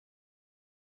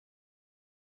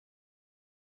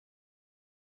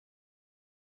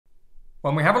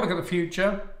When we have a look at the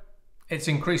future, it's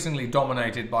increasingly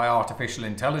dominated by artificial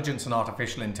intelligence and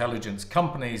artificial intelligence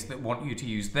companies that want you to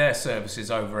use their services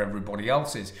over everybody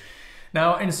else's.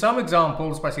 Now, in some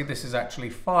examples, basically this is actually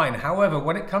fine. However,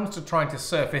 when it comes to trying to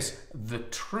surface the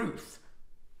truth,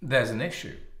 there's an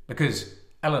issue because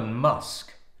Elon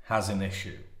Musk has an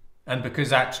issue and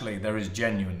because actually there is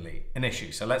genuinely an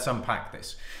issue. So let's unpack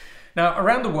this. Now,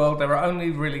 around the world, there are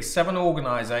only really 7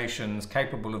 organizations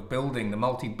capable of building the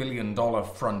multi-billion-dollar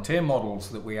frontier models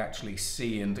that we actually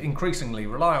see and increasingly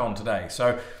rely on today.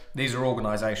 So these are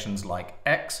organizations like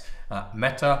X,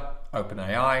 Meta,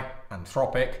 OpenAI,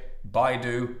 Anthropic,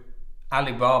 Baidu,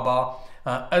 Alibaba,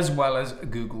 as well as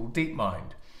Google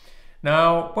DeepMind.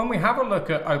 Now, when we have a look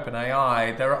at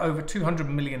OpenAI, there are over 200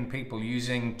 million people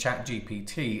using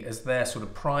ChatGPT as their sort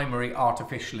of primary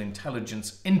artificial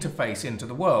intelligence interface into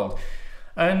the world.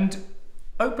 And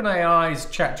OpenAI's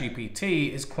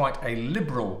ChatGPT is quite a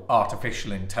liberal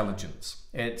artificial intelligence.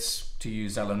 It's, to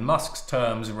use Elon Musk's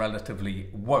terms, relatively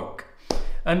woke.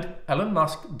 And Elon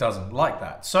Musk doesn't like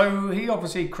that. So he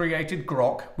obviously created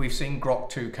Grok. We've seen Grok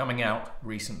 2 coming out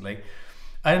recently.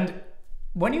 And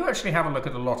when you actually have a look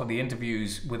at a lot of the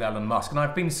interviews with Elon Musk, and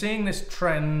I've been seeing this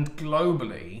trend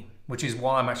globally, which is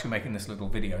why I'm actually making this little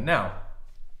video now.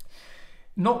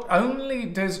 Not only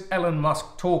does Elon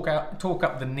Musk talk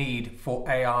up the need for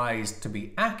AIs to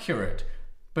be accurate,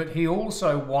 but he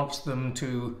also wants them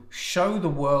to show the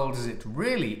world as it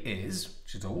really is,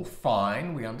 which is all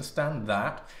fine, we understand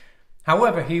that.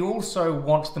 However, he also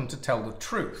wants them to tell the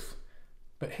truth.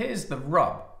 But here's the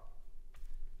rub.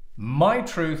 My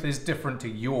truth is different to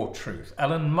your truth.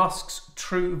 Elon Musk's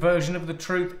true version of the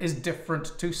truth is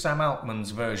different to Sam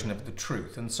Altman's version of the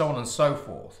truth, and so on and so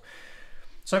forth.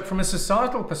 So from a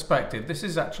societal perspective, this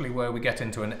is actually where we get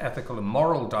into an ethical and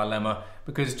moral dilemma,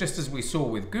 because just as we saw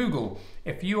with Google,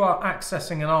 if you are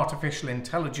accessing an artificial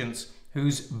intelligence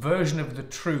whose version of the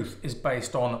truth is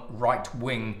based on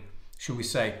right-wing, should we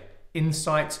say,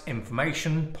 insights,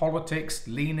 information, politics,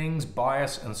 leanings,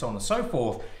 bias, and so on and so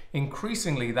forth,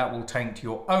 increasingly that will taint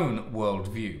your own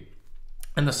worldview.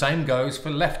 And the same goes for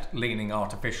left-leaning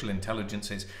artificial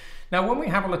intelligences. Now, when we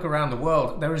have a look around the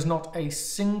world, there is not a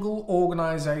single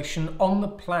organization on the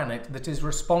planet that is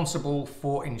responsible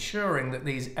for ensuring that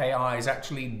these AIs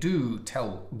actually do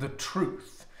tell the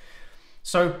truth.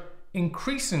 So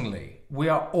increasingly, we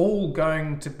are all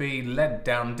going to be led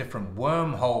down different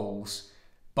wormholes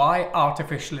by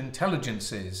artificial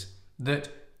intelligences that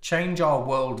change our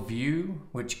worldview,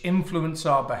 which influence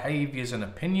our behaviors and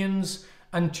opinions,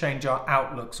 and change our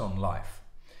outlooks on life.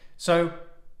 So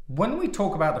when we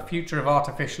talk about the future of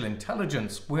artificial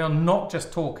intelligence, we are not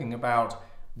just talking about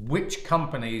which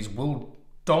companies will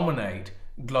dominate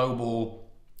global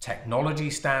technology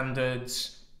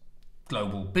standards,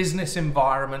 global business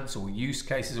environments or use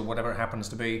cases or whatever it happens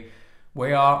to be.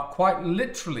 We are quite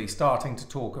literally starting to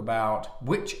talk about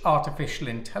which artificial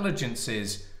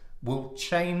intelligences will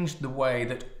change the way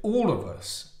that all of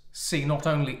us see not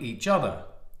only each other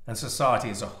and society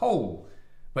as a whole,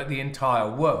 but the entire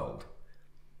world.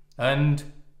 And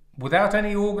without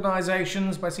any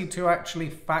organizations basically to actually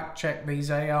fact check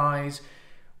these AIs,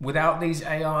 without these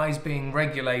AIs being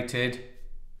regulated,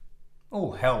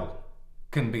 all hell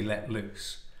can be let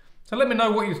loose. So let me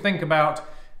know what you think about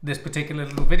this particular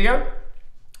little video.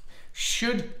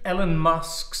 Should Elon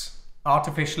Musk's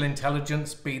artificial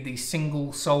intelligence be the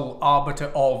single sole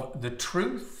arbiter of the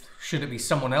truth? Should it be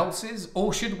someone else's?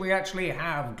 Or should we actually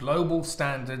have global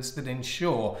standards that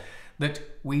ensure that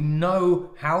we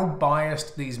know how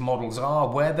biased these models are,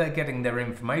 where they're getting their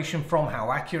information from,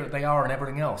 how accurate they are, and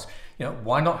everything else? You know,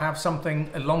 why not have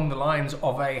something along the lines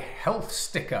of a health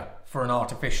sticker for an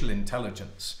artificial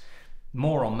intelligence?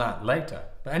 More on that later.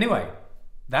 But anyway,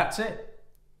 that's it.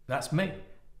 That's me.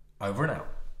 Over and out.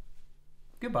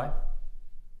 Goodbye.